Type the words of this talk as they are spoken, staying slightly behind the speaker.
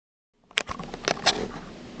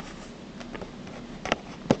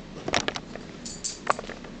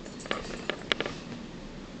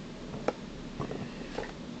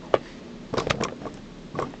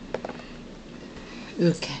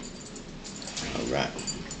Okay. All right.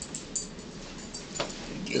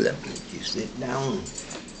 Get up, let you sit down.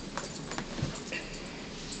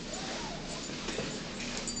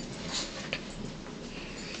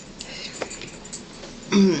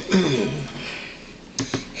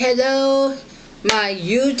 Hello, my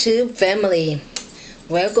YouTube family.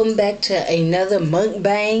 Welcome back to another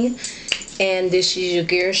mukbang. And this is your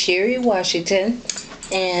girl, Sherry Washington.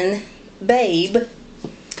 And Babe.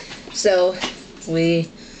 So, we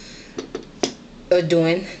are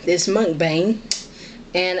doing this mukbang.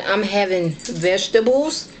 And I'm having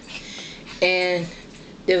vegetables and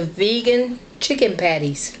the vegan chicken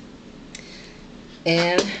patties.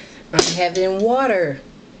 And I'm having water.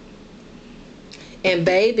 And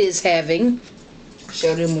Babe is having,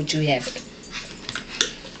 show them what you have.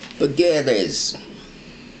 Spaghettis.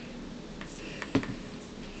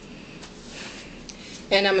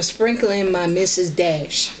 And I'm sprinkling my Mrs.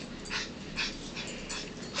 Dash.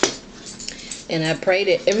 And I pray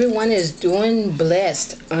that everyone is doing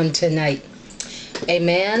blessed on tonight.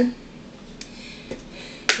 Amen.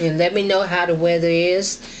 And let me know how the weather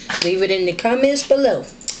is. Leave it in the comments below.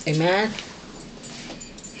 Amen.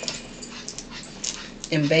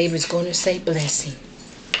 And Babe is going to say blessing.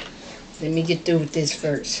 Let me get through with this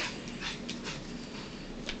first.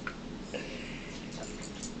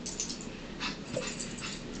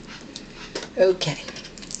 Okay.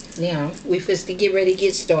 Now, we first to get ready to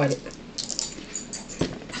get started.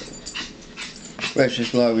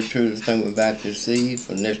 Precious Lord, we truly thank you about your seed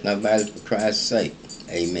for this not bad for Christ's sake.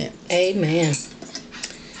 Amen. Amen.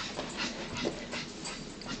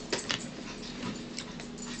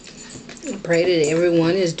 I pray that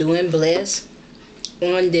everyone is doing blessed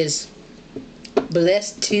on this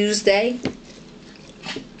blessed Tuesday.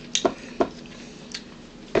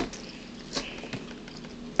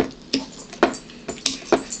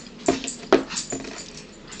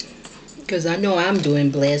 Because I know I'm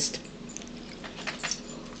doing blessed.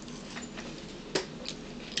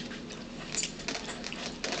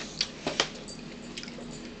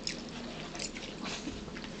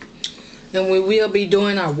 And we will be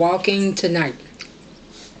doing our walking tonight.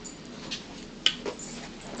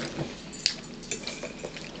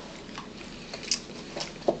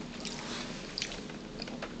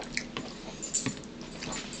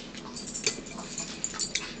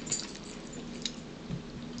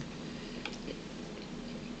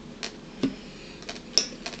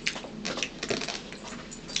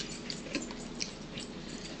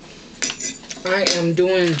 I am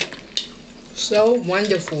doing so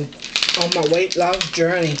wonderful on my weight loss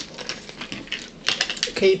journey.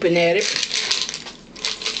 Keeping at it.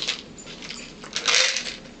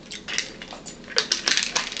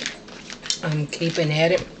 I'm keeping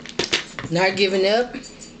at it. Not giving up.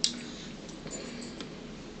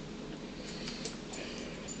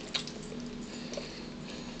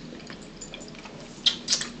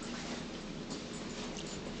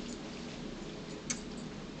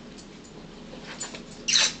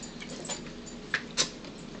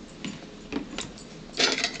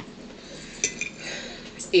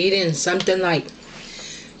 Eating something like,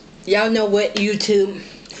 y'all know what, YouTube?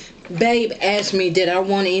 Babe asked me did I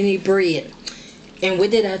want any bread. And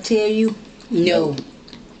what did I tell you? No.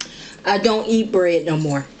 I don't eat bread no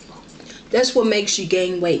more. That's what makes you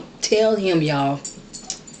gain weight. Tell him, y'all.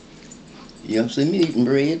 You don't see me eating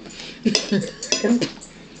bread.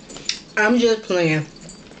 I'm just playing.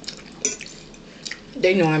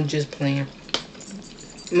 They know I'm just playing.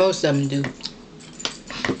 Most of them do.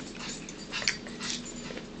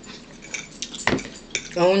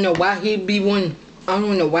 I don't know why he be one. I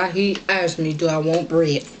don't know why he asked me, do I want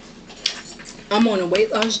bread? I'm on a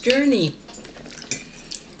weight loss journey.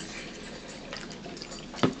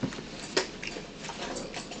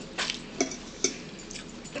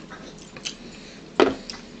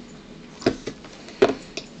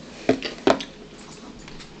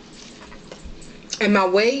 And my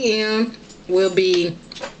weigh-in will be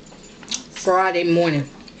Friday morning.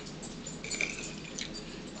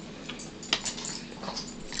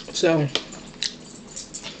 So,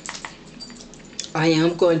 I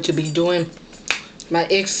am going to be doing my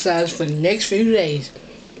exercise for the next few days.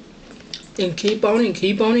 And keep on and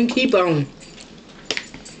keep on and keep on.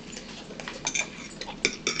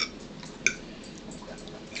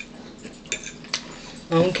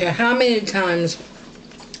 I don't care how many times,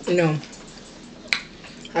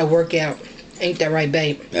 I work out. Ain't that right,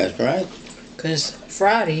 babe? That's right. Because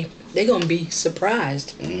Friday, they're going to be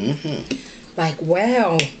surprised. Mm-hmm. Like,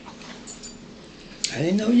 wow. I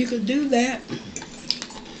didn't know you could do that.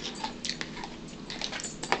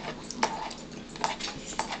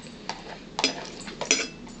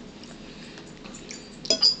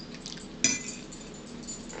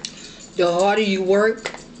 The harder you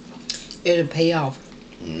work, it'll pay off.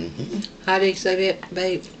 Mm-hmm. How they say that,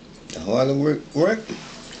 babe? The harder work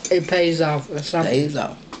It pays off or something. pays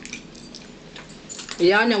off.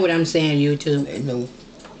 Y'all know what I'm saying, YouTube. They know.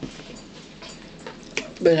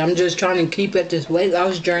 But I'm just trying to keep at this weight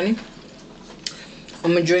loss journey.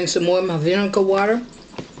 I'm going to drink some more of my vinegar water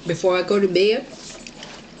before I go to bed.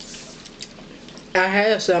 I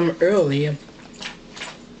had some earlier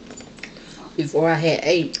before I had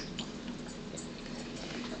ate.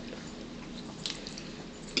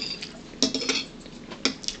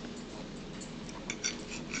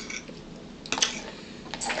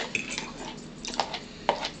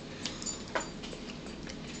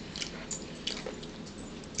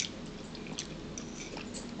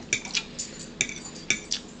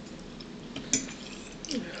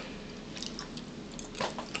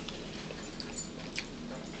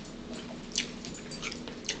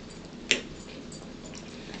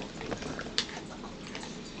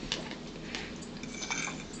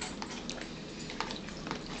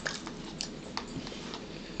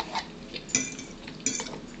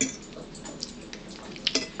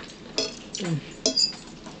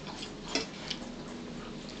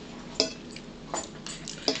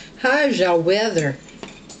 How's y'all weather?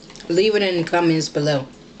 Leave it in the comments below.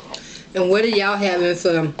 And what are y'all having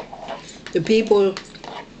for the people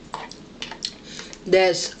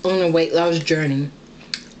that's on a weight loss journey?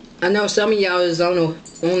 I know some of y'all is on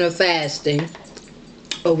a fasting,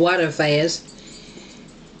 a water fast,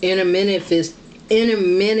 intermittent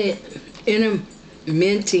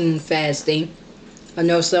fasting. I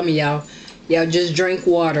know some of y'all just drink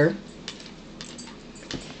water.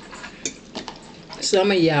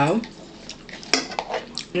 Some of y'all,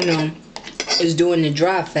 is doing the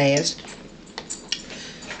dry fast.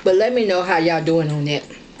 But let me know how y'all doing on that.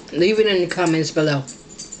 Leave it in the comments below.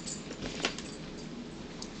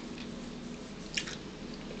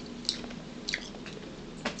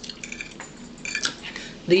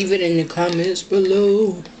 Leave it in the comments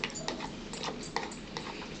below.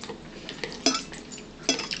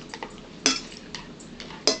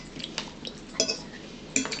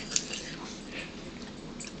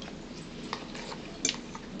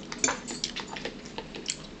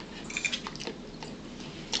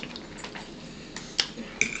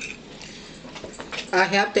 I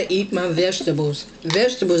have to eat my vegetables.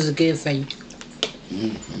 Vegetables are good for you.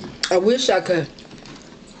 I wish I could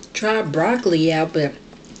try broccoli out, but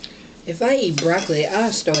if I eat broccoli,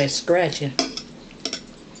 I'll start scratching.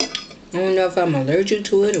 I don't know if I'm allergic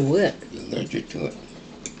to it or what. You're allergic to it.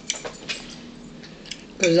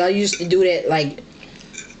 Because I used to do that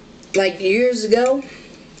like years ago.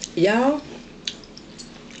 Y'all,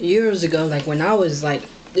 years ago, like when I was like,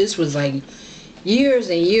 this was like years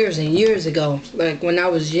and years and years ago, like when I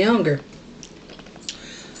was younger.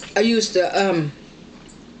 I used to,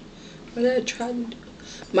 what did I try to do?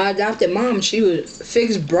 My adopted mom, she would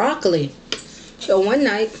fix broccoli. So one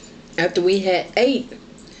night, after we had ate,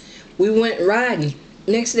 we went riding.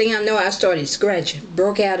 Next thing I know, I started scratching,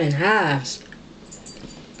 broke out in hives.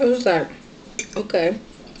 I was like, okay,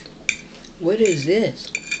 what is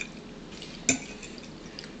this?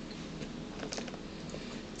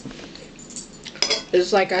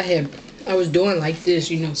 It's like I was doing like this,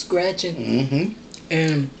 scratching.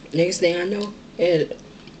 And next thing I know, it had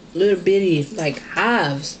little bitty, like,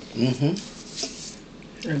 hives.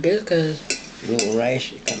 I guess because... Little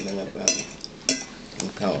rash coming up on me. I'm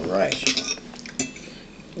called rash.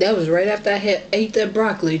 That was right after I had ate that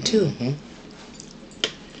broccoli, too.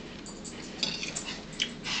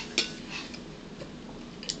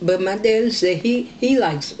 But my daddy said he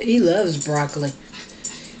loves broccoli.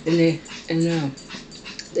 And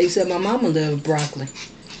they said my mama loves broccoli.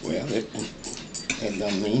 Well, it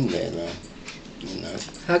don't mean that,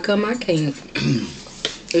 How come I can't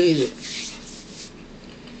eat it?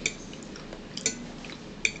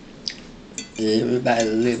 Everybody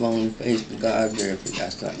live on the face of God's earth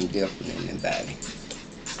got something different in their body.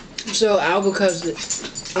 So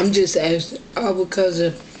because I'm just asking, because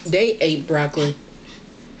they ate broccoli,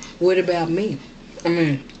 what about me? I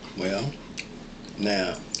mean... Well,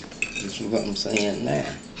 now, this is what I'm saying now.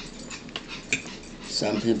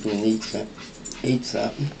 Some people eat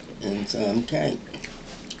something, and some can't.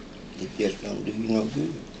 It just don't do you no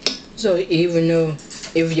good. So even though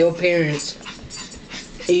if your parents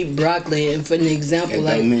eat broccoli, and for an example,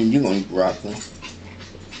 that don't mean you're gonna eat broccoli.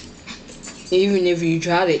 Even if you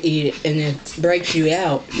try to eat it and it breaks you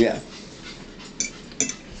out. Yeah.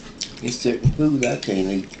 There's certain food I can't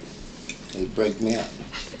eat. They break me out.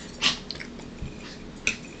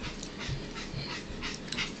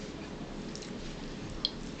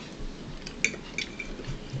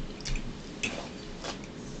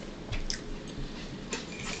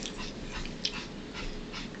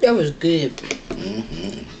 That was good.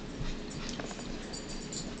 Mm-hmm.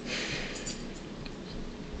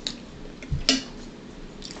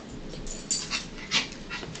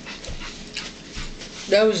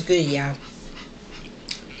 That was good, y'all. I'm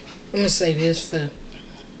gonna say this for.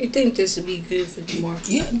 You think this would be good for tomorrow?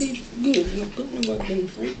 Yeah, it'd be good. You're putting them up in the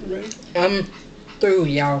refrigerator. I'm through,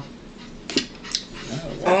 y'all. All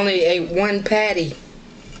right. Only ate one patty.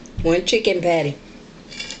 One chicken patty.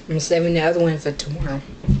 I'm saving the other one for tomorrow.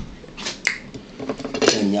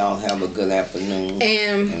 And y'all have a good afternoon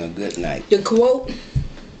and a good night. The quote.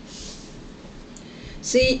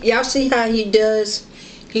 See, y'all see how he does?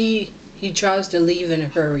 He tries to leave in a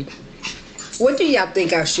hurry. What do y'all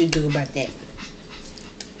think I should do about that?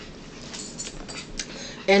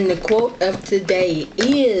 And the quote of today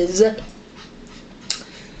is,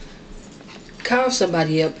 call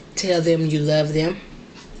somebody up, tell them you love them.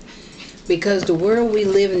 Because the world we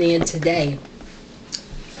living in today,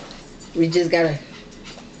 we just gotta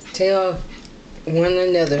tell one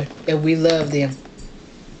another that we love them.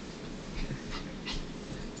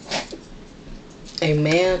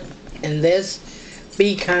 Amen. And let's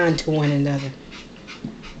be kind to one another.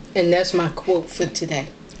 And that's my quote for today.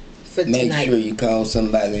 For Make tonight. sure you call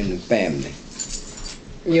somebody in the family.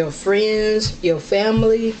 Your friends, your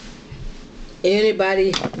family,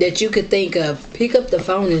 anybody that you could think of. Pick up the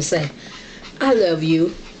phone and say, I love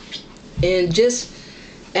you. And just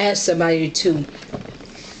ask somebody to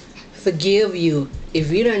forgive you.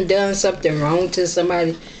 If you done something wrong to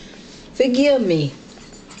somebody, forgive me.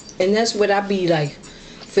 And that's what I be like.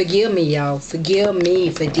 Forgive me, y'all. Forgive me.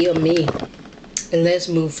 Forgive me. And let's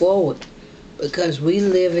move forward. Because we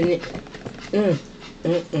live in it.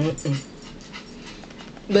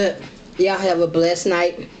 But y'all have a blessed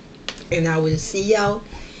night. And I will see y'all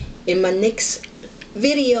in my next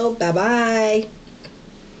video. Bye-bye.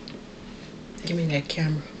 Give me that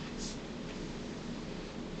camera.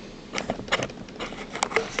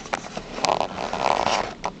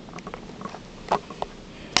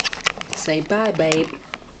 Say bye, babe.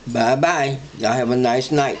 Bye-bye. Y'all have a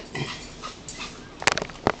nice night.